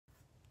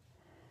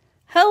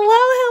Hello,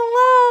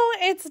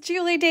 hello. It's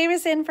Julie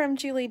Davison from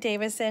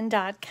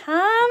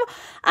juliedavison.com.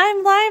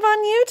 I'm live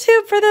on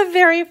YouTube for the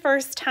very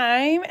first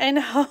time, and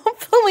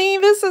hopefully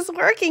this is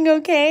working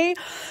okay.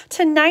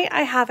 Tonight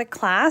I have a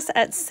class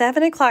at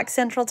 7 o'clock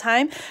Central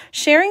Time,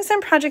 sharing some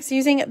projects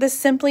using the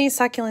Simply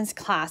Succulents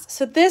class.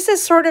 So this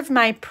is sort of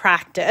my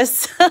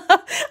practice.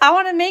 I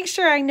want to make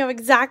sure I know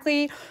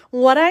exactly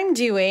what I'm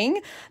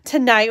doing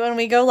tonight when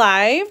we go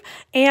live,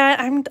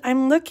 and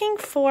I'm looking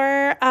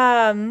for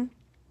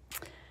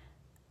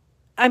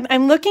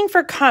I'm looking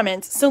for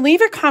comments. So leave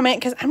a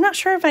comment because I'm not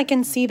sure if I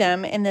can see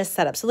them in this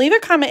setup. So leave a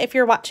comment if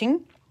you're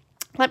watching.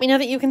 Let me know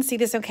that you can see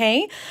this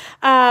okay.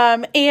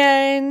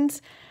 And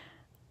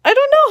I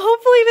don't know,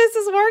 hopefully this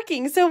is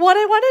working. So what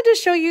I wanted to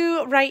show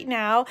you right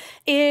now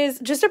is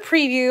just a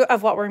preview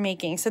of what we're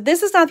making. So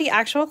this is not the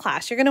actual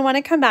class. You're going to want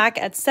to come back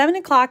at 7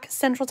 o'clock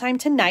Central Time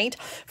tonight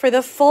for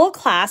the full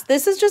class.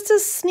 This is just a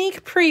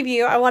sneak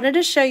preview. I wanted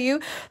to show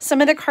you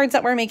some of the cards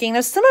that we're making.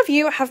 Now, some of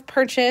you have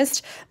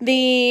purchased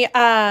the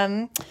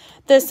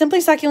Simply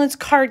Succulents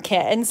card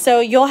kit, and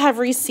so you'll have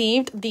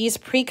received these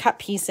pre-cut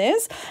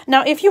pieces.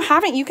 Now, if you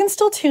haven't, you can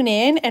still tune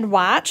in and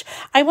watch.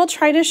 I will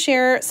try to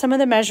share some of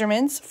the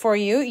measurements for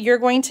you. You're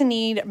going to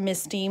need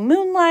Misty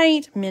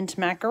Moonlight, Mint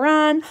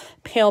Macaron,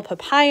 Pale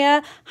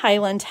Papaya,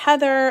 Highland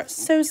Heather,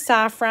 So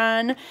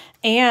Saffron,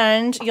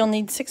 and you'll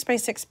need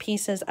 6x6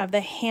 pieces of the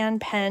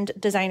hand-penned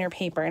designer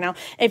paper. Now,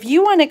 if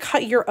you want to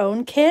cut your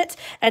own kit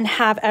and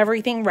have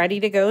everything ready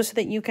to go so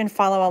that you can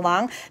follow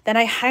along, then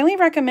I highly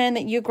recommend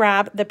that you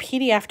grab the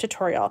PDF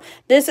tutorial.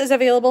 This is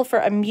available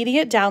for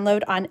immediate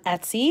download on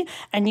Etsy,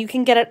 and you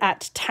can get it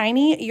at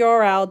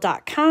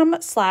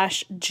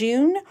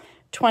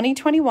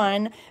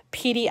tinyurl.com/June2021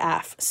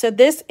 PDF. So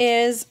this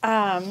is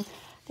I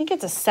think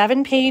it's a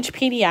 7-page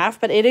PDF,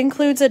 but it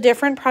includes a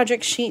different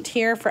project sheet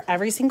here for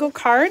every single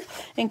card,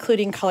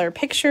 including color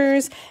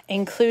pictures,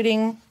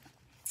 including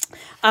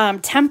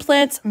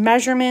templates,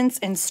 measurements,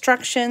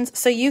 instructions.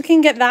 So you can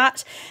get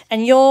that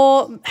and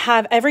you'll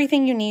have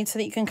everything you need so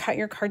that you can cut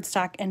your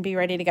cardstock and be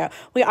ready to go.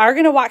 We are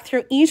going to walk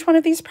through each one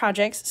of these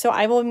projects. So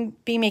I will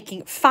be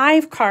making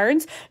 5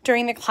 cards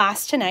during the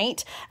class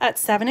tonight at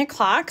 7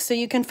 o'clock. So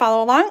you can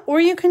follow along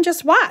or you can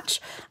just watch.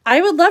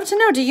 I would love to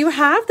know, do you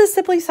have the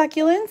Simply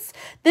Succulents?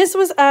 This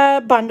was a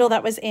bundle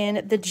that was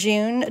in the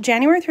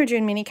January through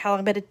June mini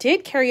catalog, but it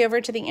did carry over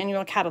to the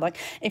annual catalog.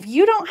 If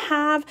you don't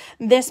have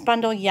this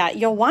bundle yet,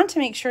 you'll want to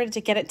make sure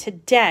to get it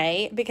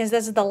today because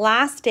this is the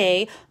last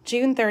day,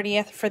 June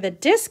 30th, for the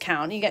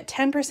discount. You get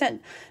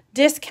 10%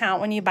 discount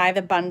when you buy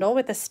the bundle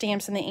with the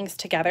stamps and the inks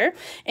together.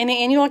 In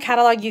the annual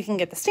catalog, you can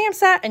get the stamp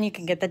set and you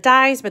can get the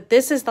dies, but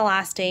this is the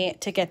last day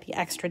to get the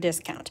extra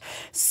discount.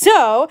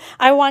 So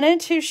I wanted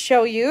to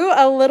show you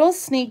a little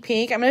sneak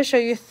peek. I'm going to show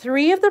you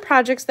 3 of the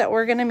projects that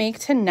we're going to make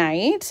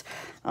tonight.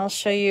 I'll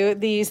show you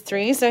these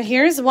 3. So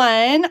here's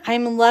one.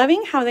 I'm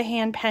loving how the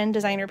hand pen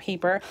designer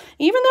paper,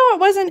 even though it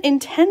wasn't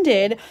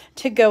intended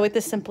to go with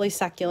the Simply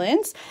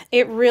Succulents,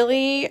 it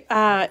really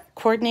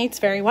coordinates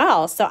very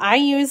well. So I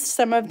used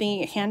some of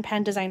the hand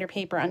pen designer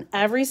paper on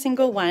every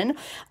single one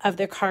of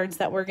the cards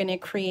that we're going to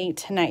create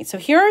tonight. So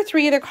here are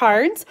 3 of the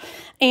cards,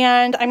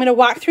 and I'm going to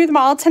walk through them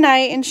all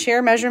tonight and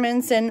share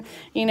measurements and,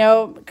 you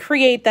know,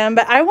 create them.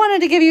 But I wanted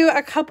to give you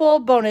a couple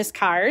bonus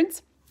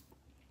cards.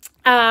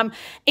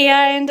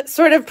 And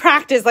sort of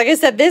practice. Like I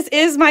said, this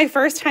is my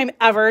first time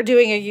ever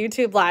doing a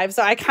YouTube live.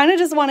 So I kind of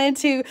just wanted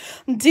to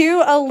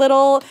do a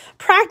little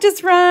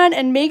practice run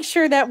and make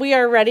sure that we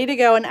are ready to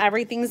go and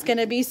everything's going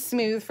to be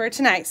smooth for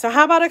tonight. So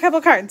how about a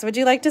couple cards? Would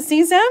you like to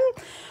see some?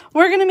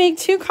 We're going to make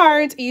 2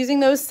 cards using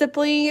the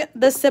Simply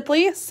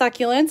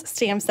Succulents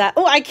stamp set.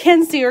 Oh, I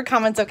can see your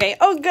comments. Okay.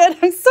 Oh, good.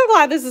 I'm so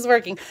glad this is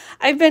working.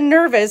 I've been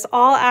nervous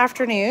all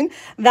afternoon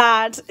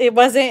that it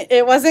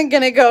wasn't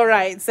going to go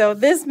right. So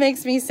this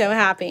makes me so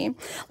happy.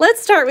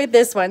 Let's start with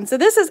this one. So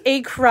this is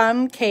a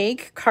crumb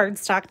cake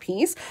cardstock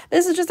piece.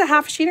 This is just a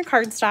half sheet of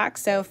cardstock.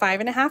 So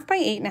 5.5 by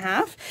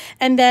 8.5.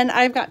 And then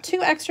I've got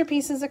 2 extra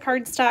pieces of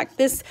cardstock.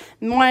 This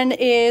one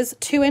is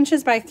 2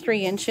 inches by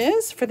 3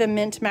 inches for the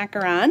mint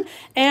macaron.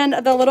 And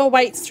the little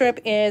white strip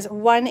is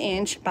 1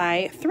 inch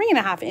by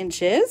 3.5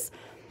 inches.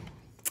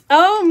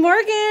 Oh,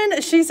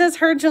 Morgan, she says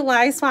her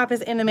July swap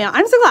is in the mail.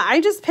 I'm so glad.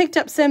 I just picked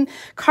up some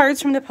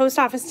cards from the post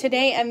office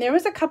today, and there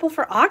was a couple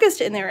for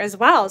August in there as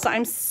well. So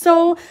I'm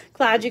so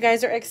glad you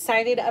guys are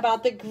excited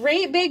about the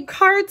great big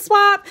card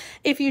swap.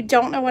 If you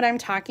don't know what I'm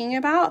talking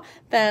about,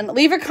 then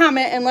leave a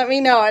comment and let me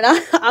know, and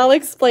I'll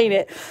explain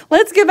it.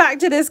 Let's get back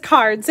to this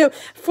card. So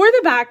for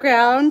the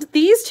background,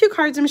 these 2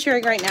 cards I'm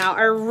sharing right now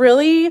are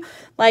really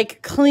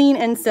like clean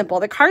and simple.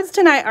 The cards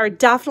tonight are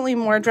definitely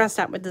more dressed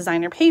up with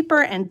designer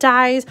paper and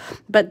dies,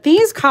 but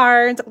these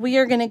cards, we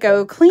are going to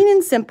go clean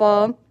and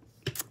simple.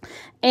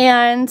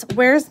 And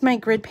where's my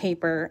grid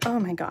paper? Oh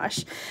my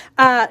gosh.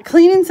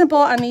 Clean and simple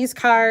on these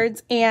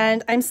cards.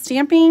 And I'm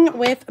stamping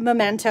with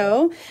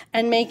Memento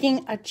and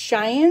making a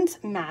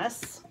giant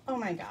mess. Oh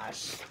my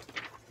gosh.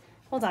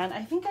 Hold on.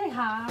 I think I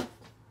have,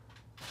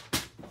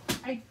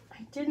 I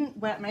didn't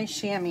wet my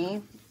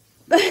chamois.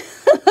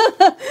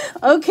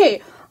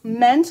 Okay.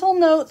 mental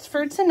notes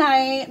for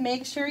tonight.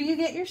 Make sure you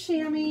get your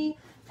chamois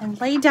and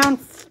lay down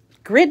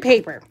grid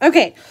paper.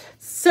 Okay,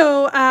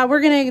 so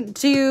we're gonna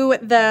do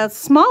the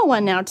small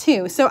one now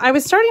too. So I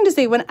was starting to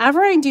say,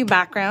 whenever I do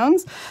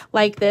backgrounds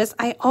like this,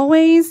 I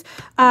always,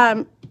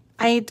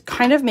 I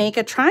kind of make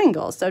a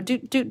triangle. So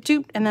doot, doot,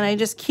 doot, and then I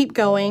just keep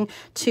going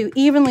to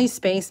evenly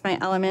space my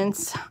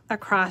elements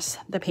across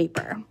the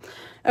paper.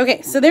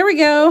 Okay, so there we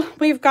go.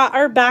 We've got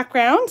our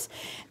background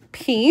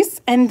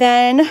piece, and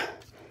then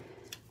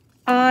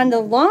on the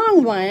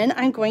long one,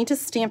 I'm going to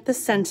stamp the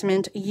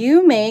sentiment,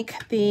 "You make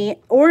the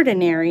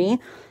ordinary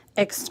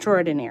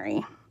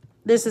extraordinary."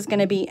 This is going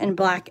to be in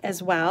black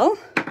as well.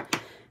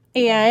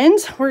 And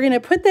we're going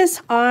to put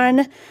this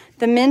on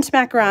the mint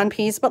macaron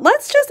piece, but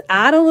let's just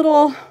add a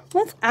little,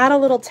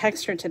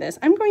 texture to this.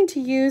 I'm going to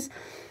use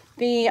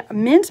the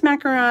mint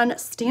macaron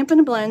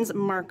Stampin' Blends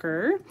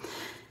marker,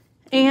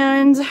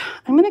 and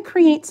I'm going to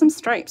create some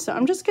stripes. So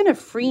I'm just going to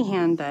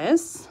freehand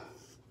this.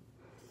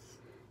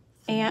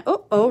 And,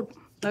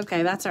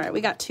 okay, that's all right.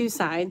 We got two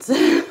sides.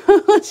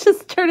 Let's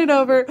just turn it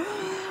over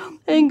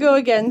and go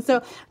again.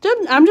 So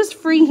I'm just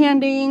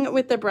freehanding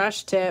with the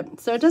brush tip.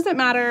 So it doesn't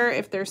matter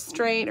if they're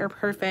straight or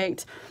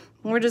perfect.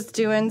 We're just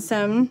doing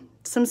some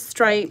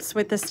stripes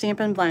with the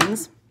Stampin'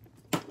 Blends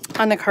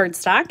on the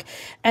cardstock.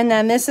 And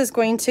then this is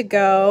going to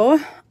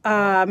go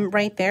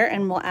right there,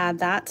 and we'll add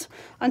that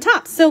on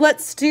top. So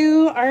let's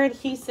do our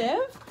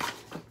adhesive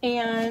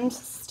and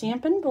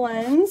Stampin'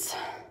 Blends.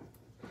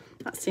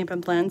 Not Stampin'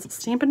 Blends,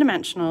 Stampin'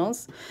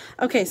 Dimensionals.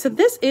 Okay, so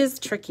this is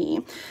tricky.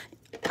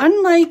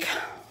 Unlike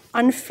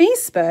on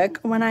Facebook,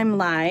 when I'm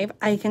live,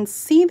 I can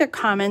see the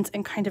comments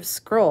and kind of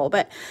scroll,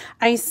 but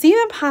I see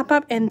them pop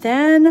up and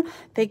then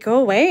they go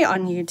away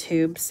on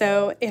YouTube.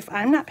 So if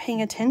I'm not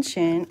paying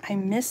attention, I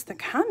miss the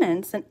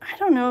comments, and I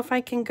don't know if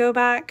I can go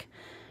back.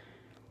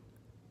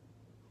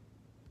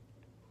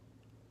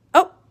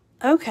 Oh,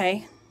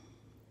 okay.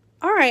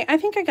 All right, I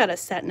think I got it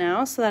set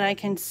now so that I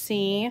can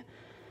see.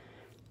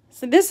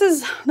 So this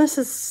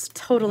is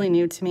totally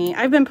new to me.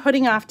 I've been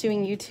putting off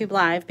doing YouTube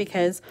Live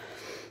because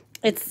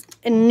it's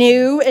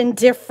new and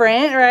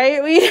different,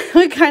 right?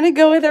 We kind of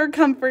go with our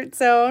comfort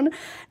zone.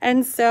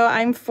 And so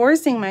I'm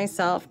forcing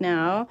myself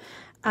now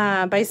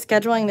by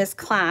scheduling this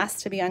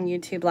class to be on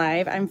YouTube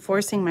Live. I'm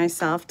forcing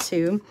myself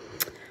to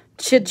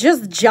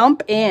just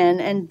jump in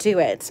and do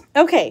it.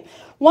 Okay.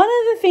 One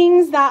of the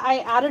things that I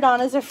added on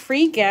as a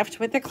free gift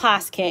with the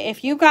class kit,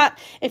 if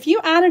you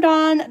added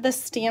on the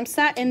stamp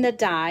set and the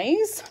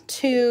dies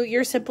to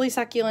your Simply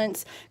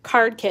Succulents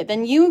card kit,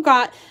 then you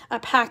got a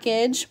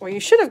package, or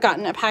you should have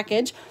gotten a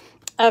package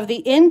of the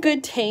In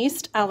Good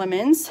Taste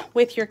elements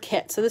with your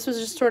kit. So this was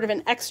just sort of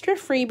an extra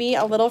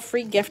freebie, a little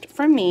free gift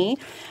from me.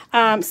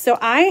 So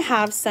I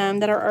have some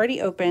that are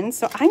already open.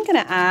 So I'm going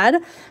to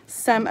add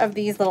some of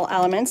these little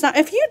elements. Now,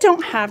 if you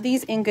don't have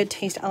these In Good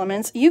Taste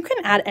elements, you can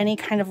add any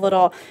kind of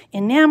little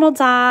enamel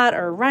dot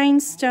or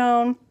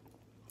rhinestone,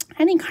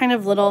 any kind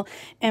of little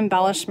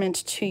embellishment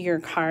to your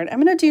card.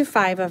 I'm going to do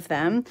 5 of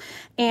them,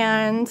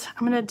 and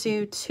I'm going to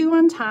do 2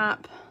 on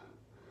top.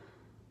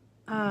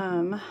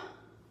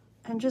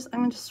 I'm just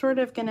sort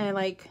of gonna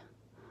like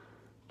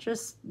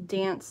just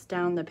dance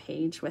down the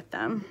page with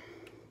them.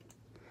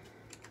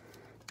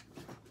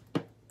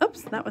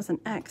 Oops, that was an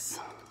X.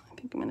 I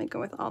think I'm gonna go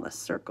with all the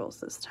circles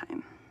this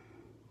time.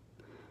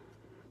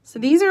 So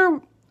these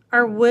are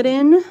our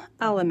wooden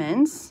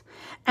elements,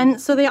 and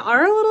so they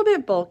are a little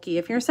bit bulky.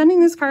 If you're sending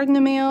this card in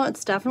the mail,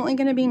 it's definitely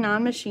gonna be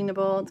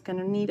non-machinable. It's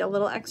gonna need a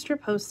little extra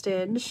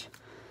postage.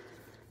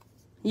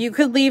 You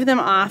could leave them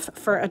off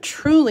for a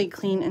truly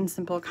clean and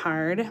simple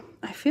card.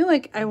 I feel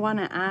like I want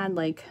to add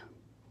like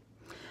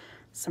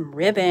some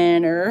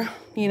ribbon or,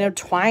 you know,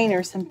 twine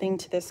or something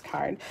to this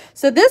card.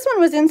 So this one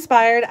was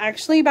inspired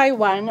actually by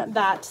one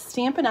that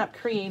Stampin' Up!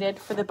 Created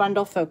for the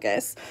bundle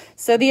focus.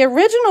 So the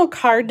original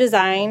card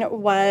design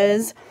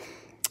was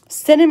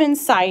cinnamon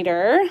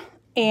cider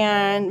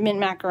and mint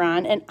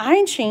macaron, and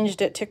I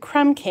changed it to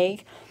crumb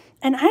cake.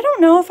 And I don't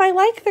know if I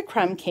like the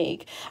crumb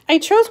cake. I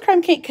chose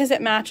crumb cake because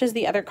it matches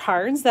the other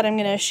cards that I'm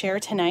going to share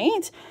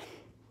tonight.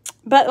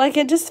 But like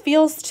it just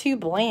feels too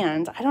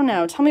bland. I don't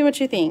know. Tell me what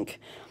you think.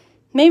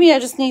 Maybe I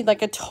just need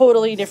like a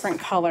totally different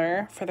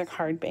color for the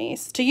card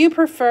base. Do you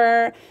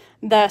prefer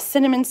the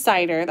cinnamon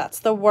cider, that's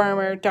the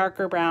warmer,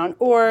 darker brown,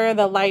 or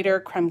the lighter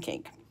crumb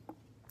cake?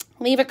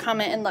 Leave a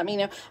comment and let me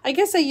know. I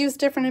guess I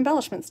used different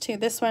embellishments too.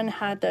 This one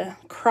had the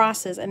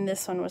crosses and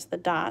this one was the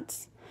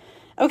dots.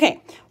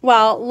 Okay,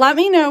 well, let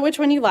me know which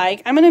one you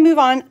like. I'm going to move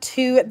on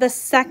to the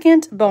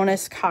second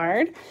bonus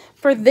card.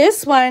 For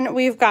this one,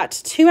 we've got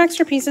 2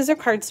 extra pieces of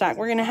cardstock.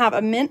 We're going to have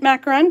a mint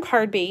macaron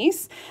card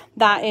base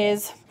that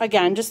is,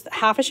 again, just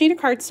half a sheet of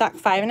cardstock,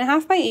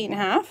 5.5 by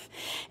 8.5.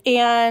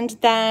 And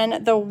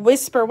then the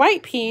Whisper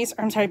White piece,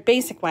 or I'm sorry,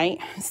 Basic White,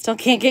 still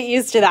can't get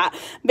used to that.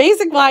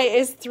 Basic White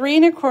is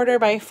 3.25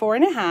 by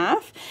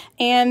 4.5.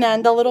 And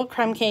then the little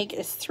crumb cake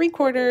is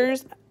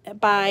 3/4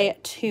 by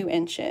 2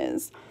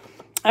 inches.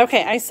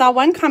 Okay, I saw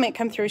one comment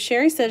come through.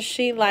 Sherry says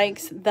she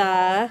likes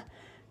the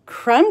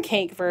crumb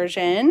cake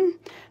version.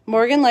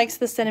 Morgan likes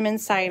the cinnamon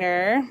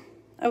cider.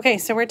 Okay,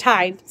 so we're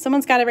tied.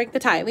 Someone's got to break the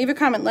tie. Leave a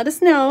comment. Let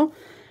us know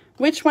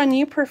which one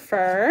you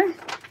prefer.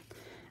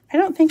 I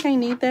don't think I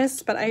need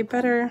this, but I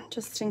better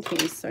just in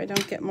case so I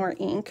don't get more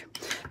ink.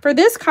 For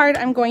this card,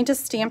 I'm going to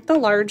stamp the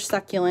large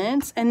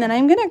succulents, and then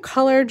I'm going to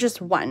color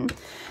just one.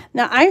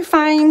 Now, I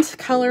find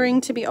coloring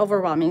to be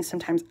overwhelming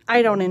sometimes.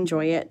 I don't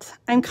enjoy it.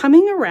 I'm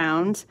coming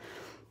around,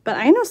 but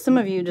I know some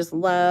of you just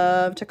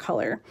love to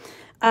color.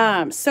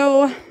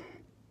 So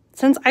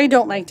since I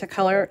don't like to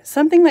color,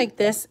 something like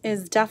this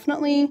is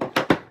definitely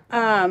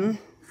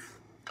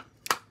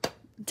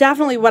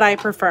what I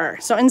prefer.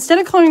 So instead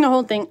of coloring the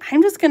whole thing,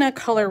 I'm just going to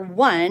color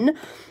one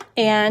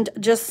and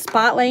just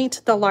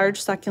spotlight the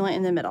large succulent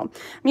in the middle.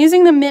 I'm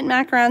using the Mint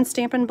Macaron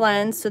Stampin'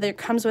 Blend so that it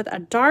comes with a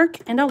dark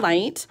and a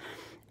light.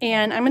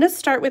 And I'm going to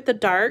start with the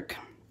dark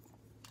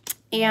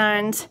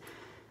and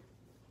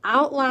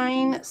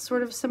outline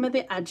sort of some of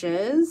the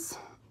edges.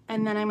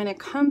 And then I'm going to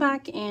come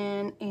back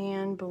in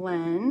and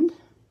blend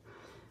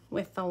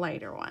with the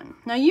lighter one.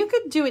 Now you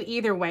could do it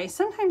either way.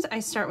 Sometimes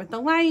I start with the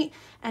light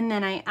and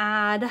then I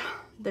add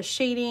the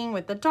shading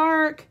with the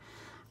dark.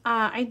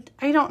 I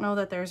don't know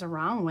that there's a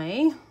wrong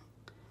way.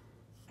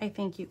 I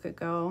think you could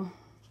go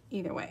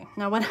either way.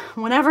 Now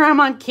whenever I'm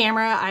on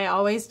camera, I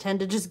always tend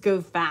to just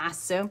go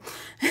fast. So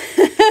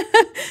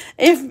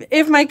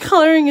if my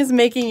coloring is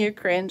making you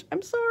cringe,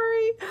 I'm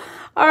sorry.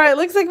 All right,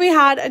 looks like we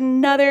had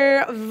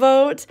another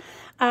vote.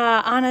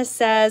 Anna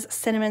says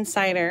cinnamon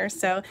cider.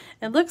 So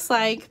it looks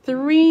like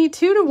 2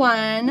 to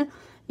 1.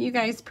 You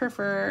guys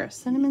prefer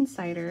cinnamon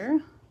cider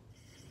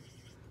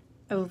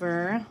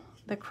over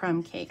the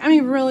crumb cake. I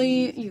mean,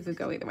 really, you could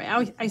go either way.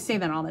 I say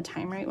that all the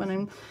time, right?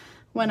 When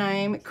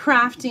I'm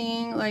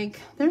crafting, like,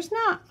 there's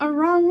not a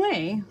wrong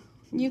way.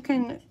 You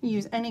can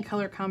use any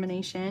color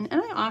combination,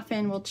 and I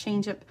often will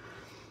change up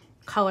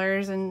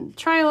colors and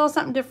try a little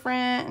something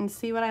different and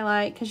see what I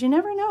like, because you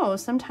never know.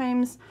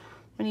 Sometimes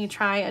when you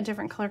try a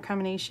different color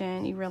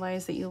combination, you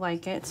realize that you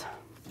like it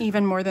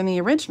even more than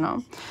the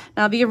original.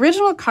 Now, the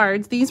original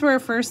cards, these were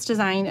first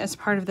designed as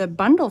part of the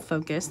bundle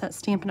focus that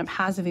Stampin' Up!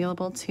 Has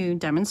available to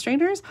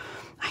demonstrators.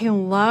 I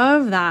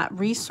love that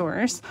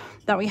resource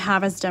that we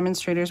have as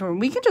demonstrators where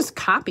we can just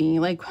copy,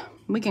 like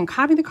we can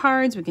copy the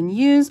cards, we can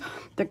use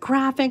the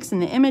graphics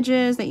and the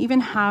images. They even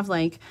have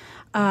like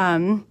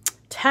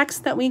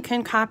text that we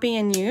can copy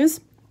and use.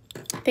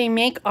 They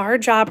make our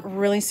job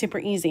really super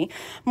easy.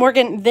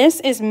 Morgan, this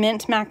is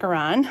Mint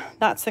Macaron.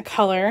 That's the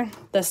color,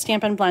 the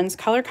Stampin' Blends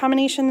color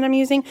combination that I'm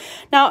using.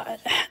 Now,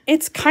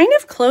 it's kind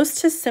of close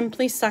to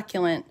Simply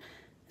Succulent.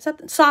 Is that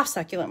the Soft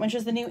Succulent, which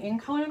is the new in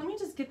color? Let me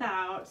just get that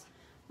out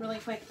really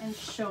quick and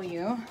show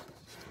you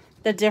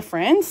the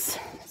difference.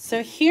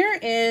 So here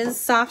is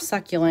Soft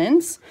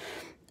Succulents.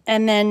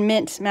 And then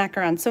Mint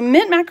Macaron. So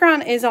Mint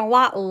Macaron is a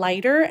lot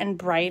lighter and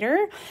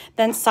brighter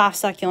than Soft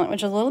Succulent,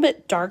 which is a little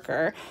bit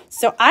darker.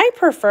 So I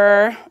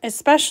prefer,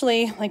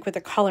 especially like with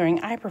the coloring,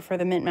 I prefer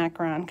the Mint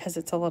Macaron because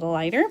it's a little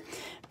lighter.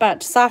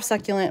 But Soft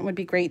Succulent would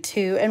be great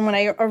too. And when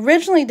I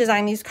originally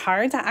designed these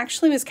cards, I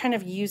actually was kind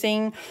of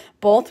using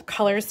both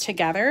colors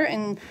together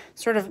and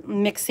sort of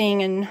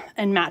mixing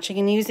and matching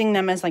and using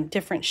them as like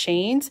different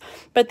shades.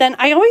 But then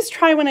I always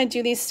try, when I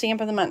do these Stamp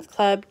of the Month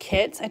Club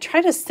kits, I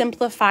try to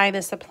simplify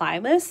the supply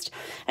list.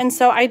 And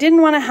so I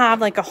didn't want to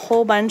have like a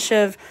whole bunch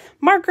of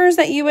markers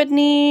that you would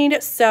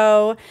need.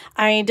 So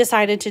I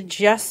decided to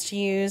just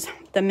use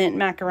the Mint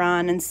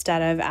Macaron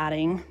instead of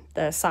adding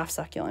the Soft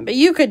Succulent, but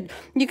you could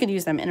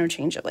use them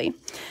interchangeably.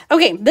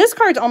 Okay, this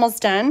card's almost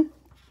done.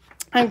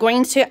 I'm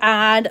going to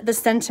add the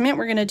sentiment.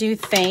 We're going to do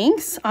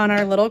thanks on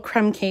our little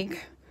crumb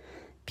cake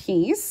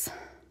piece.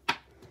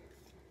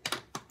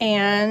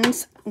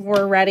 And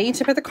we're ready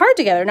to put the card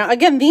together. Now,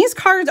 again, these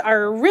cards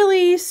are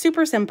really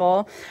super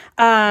simple,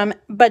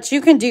 but you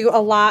can do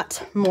a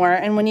lot more.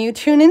 And when you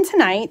tune in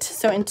tonight,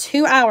 so in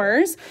 2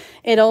 hours,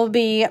 it'll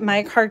be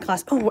my card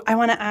class. Oh, I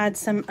want to add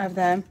some of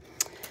the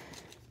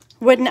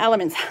wooden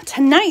elements.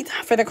 Tonight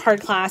for the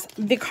card class,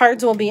 the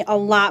cards will be a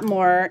lot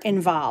more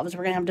involved.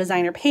 We're going to have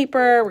designer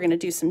paper. We're going to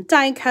do some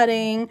die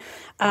cutting.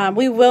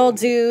 We will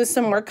do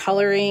some more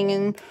coloring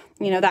and,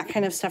 you know, that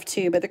kind of stuff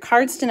too. But the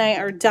cards tonight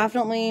are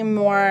definitely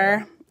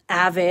more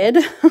avid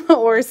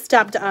or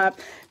stepped up.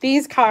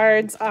 These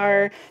cards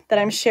that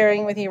I'm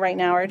sharing with you right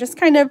now are just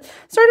kind of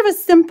sort of a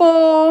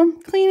simple,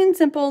 clean and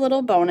simple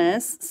little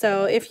bonus.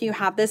 So if you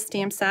have this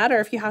stamp set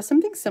or if you have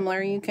something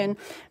similar, you can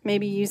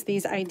maybe use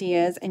these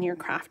ideas in your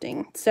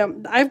crafting.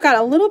 So I've got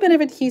a little bit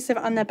of adhesive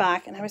on the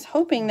back, and I was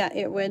hoping that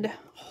it would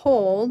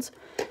hold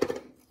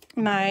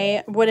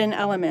my wooden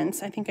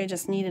elements. I think I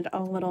just needed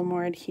a little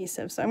more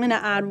adhesive. So I'm going to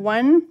add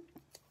one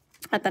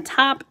at the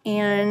top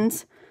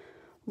and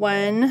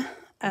one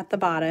at the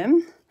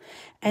bottom,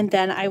 and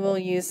then I will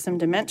use some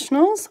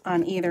dimensionals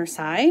on either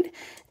side,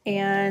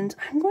 and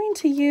I'm going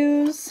to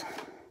use,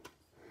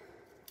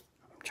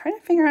 I'm trying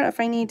to figure out if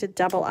I need to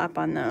double up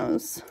on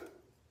those.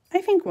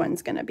 I think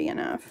one's going to be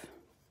enough.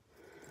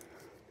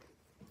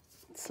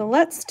 So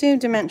let's do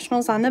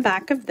dimensionals on the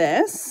back of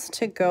this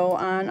to go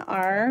on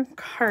our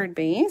card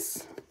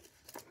base.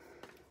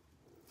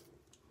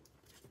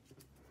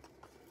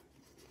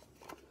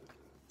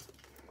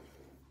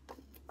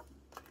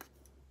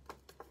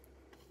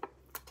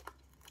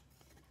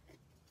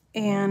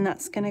 And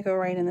that's going to go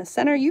right in the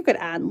center. You could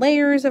add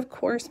layers, of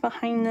course,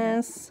 behind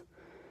this.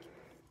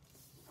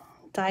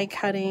 Die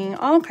cutting,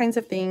 all kinds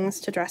of things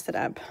to dress it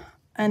up.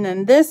 And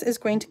then this is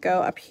going to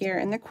go up here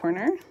in the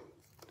corner.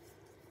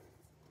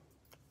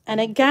 And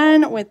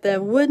again, with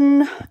the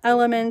wooden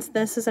elements,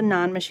 this is a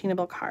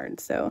non-machinable card.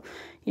 So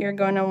you're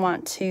going to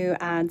want to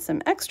add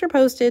some extra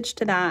postage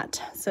to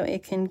that so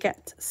it can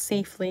get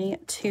safely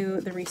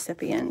to the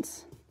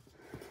recipient.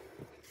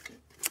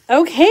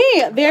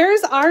 Okay,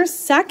 there's our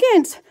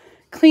second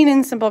clean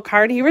and simple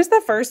card. Here was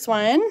the first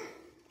one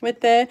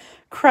with the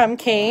crumb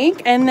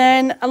cake. And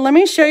then let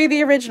me show you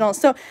the original.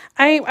 So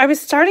I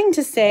was starting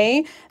to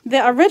say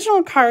the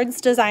original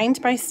cards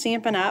designed by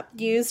Stampin' Up!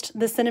 Used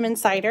the cinnamon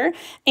cider.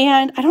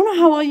 And I don't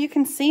know how well you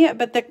can see it,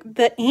 but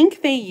the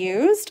ink they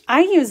used,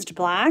 I used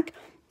black.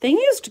 They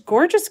used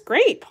gorgeous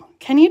grape.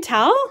 Can you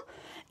tell?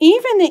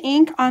 Even the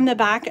ink on the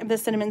back of the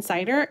cinnamon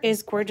cider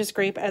is gorgeous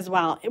grape as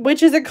well,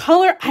 which is a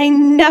color I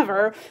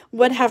never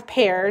would have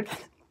paired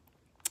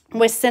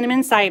with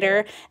cinnamon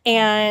cider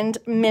and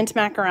mint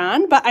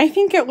macaron, but I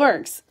think it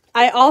works.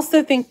 I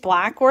also think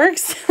black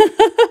works,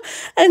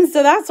 and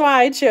so that's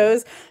why I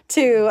chose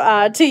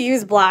to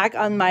use black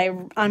on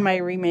my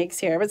remakes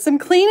here. But some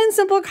clean and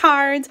simple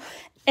cards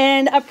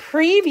and a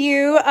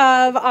preview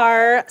of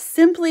our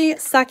Simply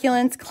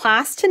Succulents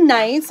class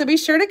tonight. So be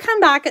sure to come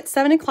back at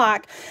 7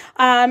 o'clock.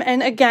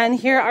 And again,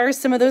 here are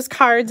some of those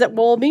cards that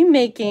we'll be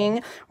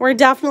making. We're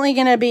definitely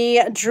going to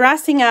be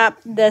dressing up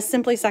the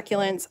Simply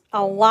Succulents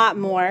a lot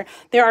more.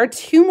 There are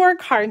 2 more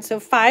cards, so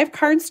 5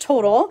 cards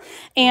total.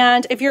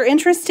 And if you're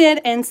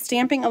interested in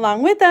stamping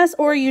along with us,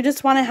 or you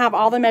just want to have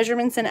all the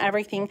measurements and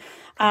everything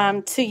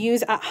to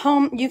use at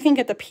home, you can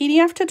get the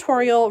PDF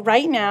tutorial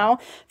right now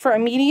for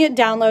immediate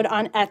download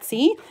on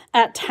Etsy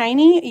at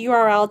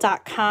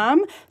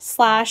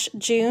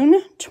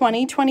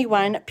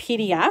tinyurl.com/June2021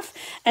 PDF.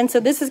 And so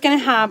this is going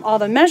to have all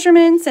the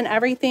measurements and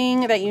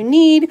everything that you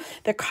need,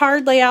 the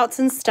card layouts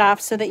and stuff,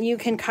 so that you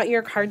can cut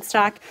your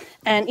cardstock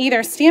and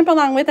either stamp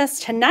along with us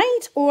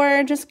tonight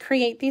or just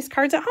create these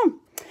cards at home.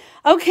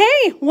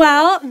 Okay,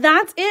 well,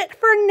 that's it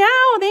for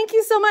now. Thank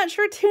you so much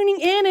for tuning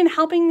in and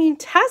helping me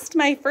test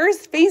my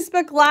first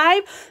Facebook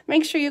Live.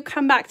 Make sure you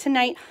come back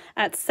tonight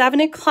at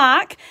 7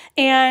 o'clock,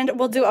 and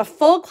we'll do a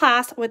full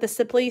class with the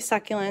Simply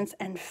Succulents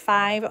and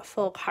 5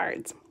 full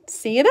cards.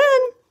 See you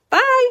then.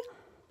 Bye.